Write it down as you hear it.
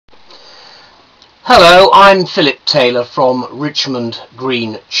Hello, I'm Phillip Taylor from Richmond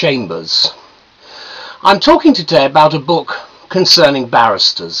Green Chambers. I'm talking today about a book concerning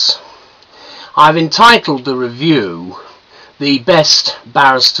barristers. I've entitled the review The Best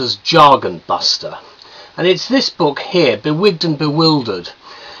Barrister's Jargon Buster, and it's this book here, Bewigged and Bewildered.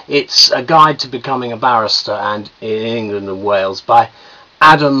 It's a guide to becoming a barrister and in England and Wales by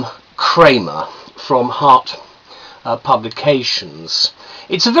Adam Kramer from Hart publications.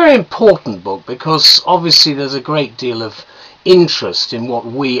 It's a very important book because obviously there's a great deal of interest in what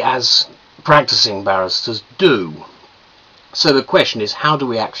we as practicing barristers do. So the question is, how do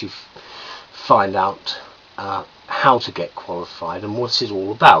we actually find out how to get qualified and what's it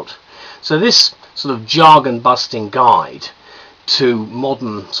all about? So this sort of jargon busting guide to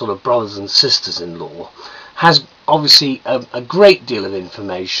modern sort of brothers and sisters in law has obviously a great deal of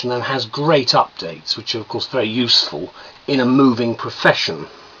information and has great updates, which are of course very useful in a moving profession.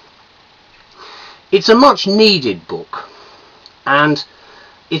 It's a much needed book, and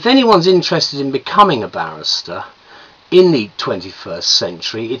if anyone's interested in becoming a barrister in the 21st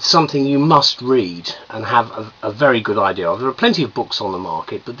century, it's something you must read and have a very good idea of. There are plenty of books on the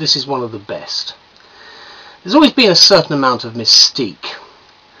market, but this is one of the best. There's always been a certain amount of mystique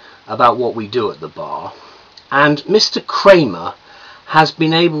about what we do at the bar, and Mr. Kramer has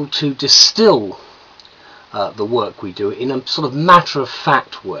been able to distill the work we do in a sort of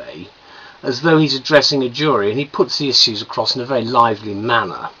matter-of-fact way, as though he's addressing a jury, and he puts the issues across in a very lively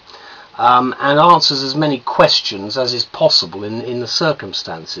manner and answers as many questions as is possible in the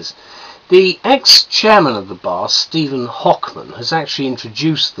circumstances. The ex-chairman of the bar, Stephen Hockman, has actually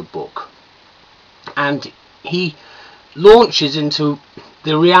introduced the book, and he launches into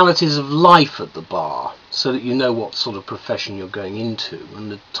the realities of life at the bar, so that you know what sort of profession you're going into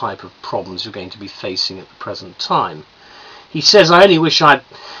and the type of problems you're going to be facing at the present time. He says, I only wish that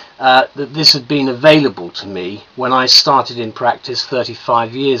this had been available to me when I started in practice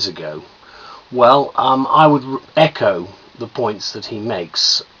 35 years ago. Well, I would echo the points that he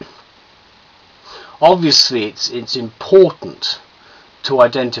makes. Obviously, it's important to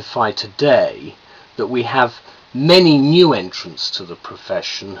identify today that we have many new entrants to the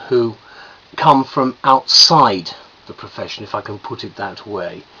profession who come from outside the profession, if I can put it that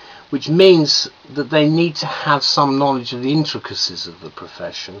way, which means that they need to have some knowledge of the intricacies of the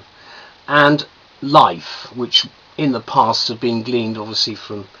profession and life, which in the past have been gleaned obviously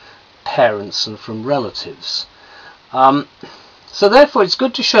from parents and from relatives. So therefore it's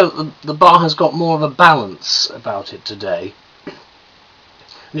good to show that the bar has got more of a balance about it today,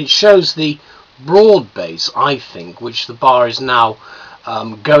 and it shows the broad base, I think, which the bar is now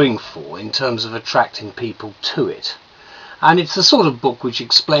going for in terms of attracting people to it. And it's the sort of book which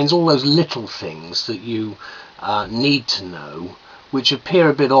explains all those little things that you need to know, which appear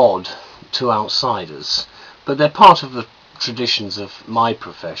a bit odd to outsiders, but they're part of the traditions of my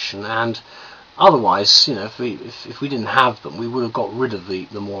profession, and otherwise, you know, if we didn't have them, we would have got rid of the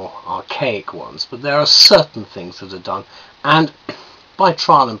more archaic ones. But there are certain things that are done, and by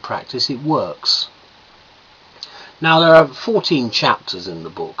trial and practice it works. Now there are 14 chapters in the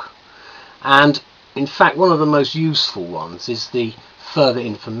book, and in fact one of the most useful ones is the further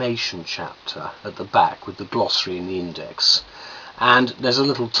information chapter at the back with the glossary and the index, and there's a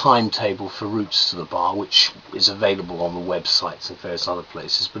little timetable for routes to the bar which is available on the websites and various other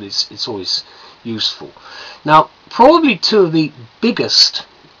places, but it's always useful. Now probably two of the biggest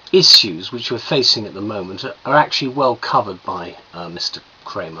issues which we're facing at the moment are actually well covered by Mr.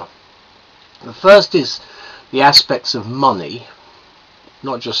 Kramer. The first is the aspects of money,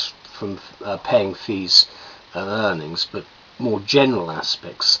 not just from paying fees and earnings, but more general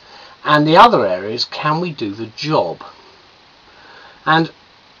aspects. And the other area is, can we do the job? And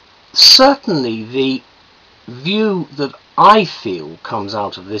certainly the view that I feel comes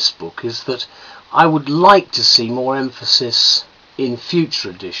out of this book is that I would like to see more emphasis in future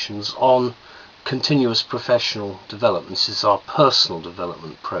editions on continuous professional development. This is our personal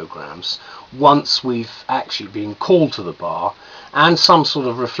development programs, once we've actually been called to the bar, and some sort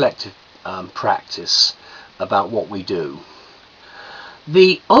of reflective practice about what we do.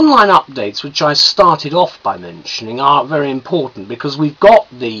 The online updates, which I started off by mentioning, are very important because we've got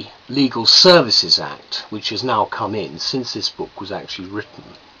the Legal Services Act, which has now come in since this book was actually written,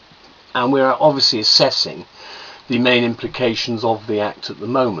 and we're obviously assessing the main implications of the Act at the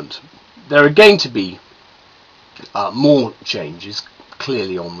moment. There are going to be more changes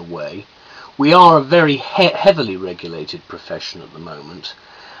clearly on the way. We are a very heavily regulated profession at the moment,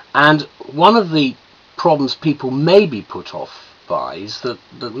 and one of the problems people may be put off by is that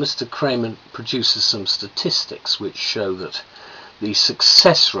Mr. Kramer produces some statistics which show that the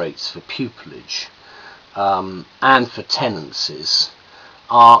success rates for pupillage and for tenancies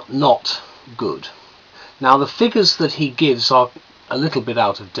are not good. Now, the figures that he gives are a little bit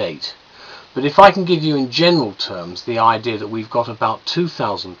out of date, but if I can give you in general terms the idea that we've got about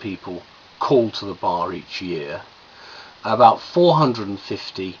 2,000 people called to the bar each year, about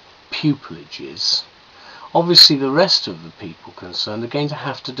 450 pupillages, obviously the rest of the people concerned are going to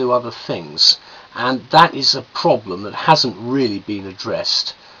have to do other things, and that is a problem that hasn't really been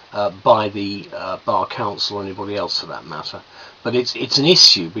addressed by the Bar Council or anybody else for that matter. But it's an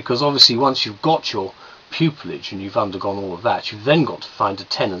issue, because obviously once you've got your pupillage and you've undergone all of that, you've then got to find a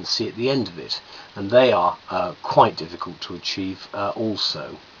tenancy at the end of it, and they are quite difficult to achieve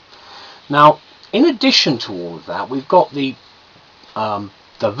also. Now, in addition to all of that, we've got the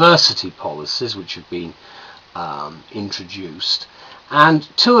diversity policies which have been introduced, and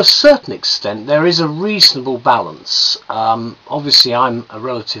to a certain extent there is a reasonable balance. Obviously I'm a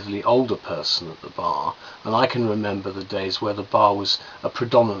relatively older person at the bar, and I can remember the days where the bar was a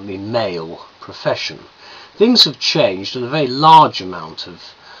predominantly male profession. Things have changed, and a very large amount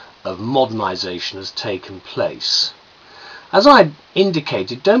of modernisation has taken place. As I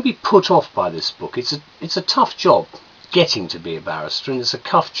indicated, don't be put off by this book. It's a tough job getting to be a barrister, and it's a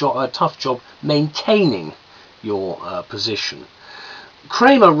tough job maintaining your position.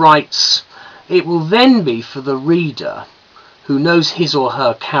 Kramer writes, "It will then be for the reader, who knows his or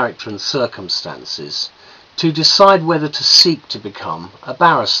her character and circumstances, to decide whether to seek to become a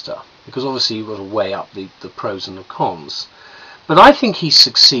barrister," because obviously you've got to weigh up the pros and the cons. But I think he's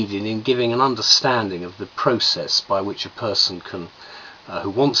succeeded in giving an understanding of the process by which a person can,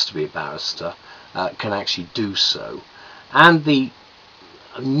 who wants to be a barrister, can actually do so, and the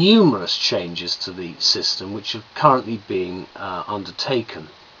numerous changes to the system which are currently being undertaken.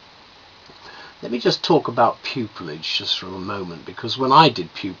 Let me just talk about pupillage just for a moment, because when I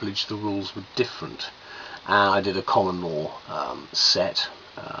did pupillage the rules were different. I did a common law set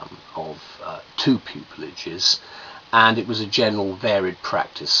of 2 pupillages, and it was a general varied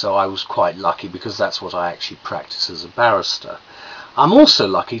practice, so I was quite lucky because that's what I actually practice as a barrister. I'm also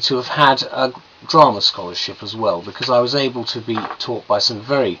lucky to have had a drama scholarship as well, because I was able to be taught by some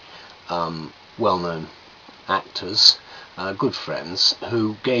very well-known actors, good friends,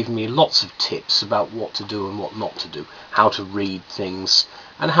 who gave me lots of tips about what to do and what not to do, how to read things,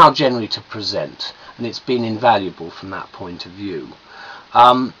 and how generally to present, and it's been invaluable from that point of view.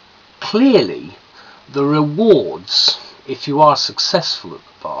 Clearly, the rewards, if you are successful at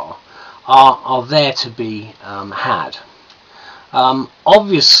the bar, are there to be had.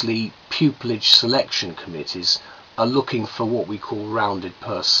 Obviously, pupillage selection committees are looking for what we call rounded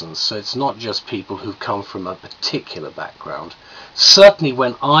persons, so it's not just people who've come from a particular background. Certainly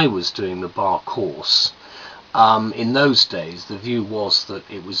when I was doing the bar course, in those days the view was that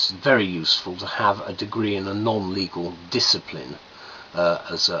it was very useful to have a degree in a non-legal discipline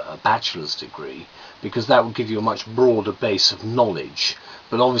as a bachelor's degree, because that would give you a much broader base of knowledge.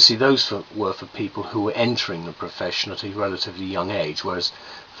 But obviously those were for people who were entering the profession at a relatively young age, whereas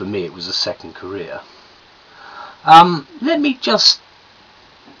for me it was a second career. Let me just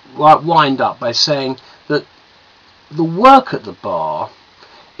wind up by saying that the work at the bar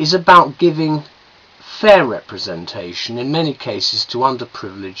is about giving fair representation, in many cases to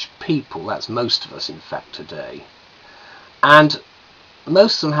underprivileged people. That's most of us, in fact, today. And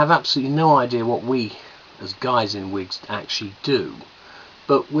most of them have absolutely no idea what we, as guys in wigs, actually do.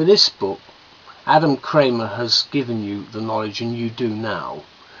 But with this book, Adam Kramer has given you the knowledge, and you do now.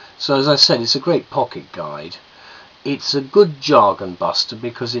 So as I said, it's a great pocket guide. It's a good jargon buster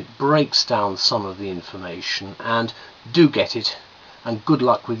because it breaks down some of the information, and do get it, and good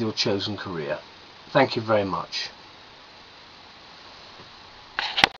luck with your chosen career. Thank you very much.